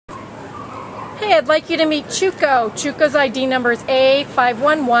Hey, I'd like you to meet Chuko. Chuko's ID number is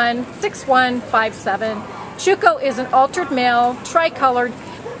A5116157. Chuko is an altered male, tricolored.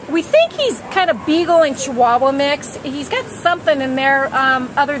 We think he's kind of Beagle and Chihuahua mix. He's got something in there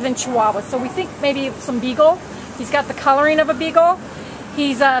other than Chihuahua, so we think maybe some Beagle. He's got the coloring of a Beagle.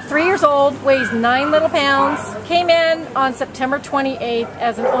 He's 3 years old, weighs 9 little pounds. Came in on September 28th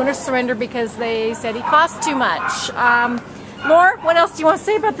as an owner surrender because they said he cost too much. Laura, what else do you want to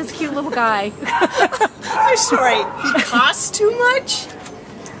say about this cute little guy? I'm sorry, he costs too much?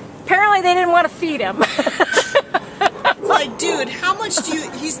 Apparently they didn't want to feed him. Like, dude, how much do you...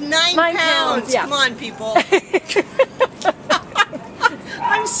 He's 9 pounds. Yeah. Come on, people.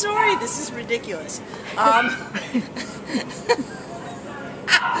 I'm sorry, this is ridiculous.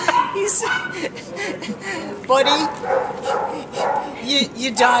 He's... Buddy,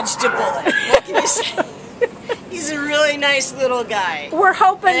 you dodged a bullet. What can you say? He's a really nice little guy. We're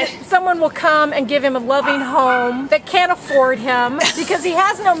hoping someone will come and give him a loving home that can't afford him because he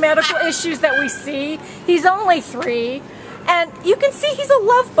has no medical issues that we see. He's only 3. And you can see he's a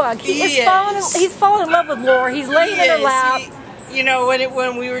love bug. He's fallen in love with Laura. He's laying in her lap. You know,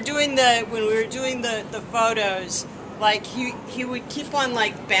 when we were doing the photos, like he would keep on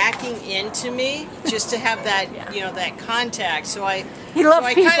like backing into me just to have that that contact. So I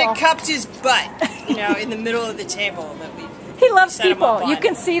kind of cupped his butt, in the middle of the table that we. He loves people. You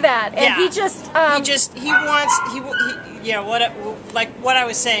can see that, and he what I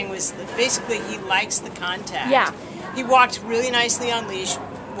was saying was that basically he likes the contact. Yeah. He walked really nicely on leash,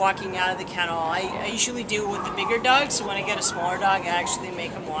 walking out of the kennel. I usually do with the bigger dogs, so when I get a smaller dog, I actually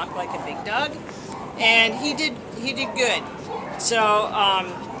make him walk like a big dog. And he did good. So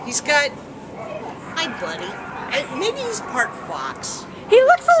he's got, hi buddy. Maybe he's part fox. He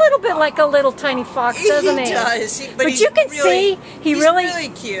looks a little bit like a little tiny fox, doesn't he? He does. But you can see he's really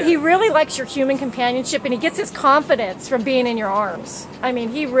cute. He really likes your human companionship, and he gets his confidence from being in your arms. I mean,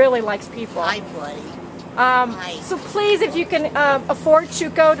 he really likes people. Hi buddy. So please, if you can afford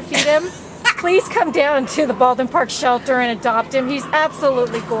Chuko to feed him, please come down to the Baldwin Park shelter and adopt him. He's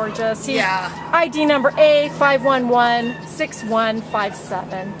absolutely gorgeous. He's ID number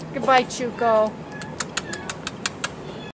A5116157. Goodbye, Chuko.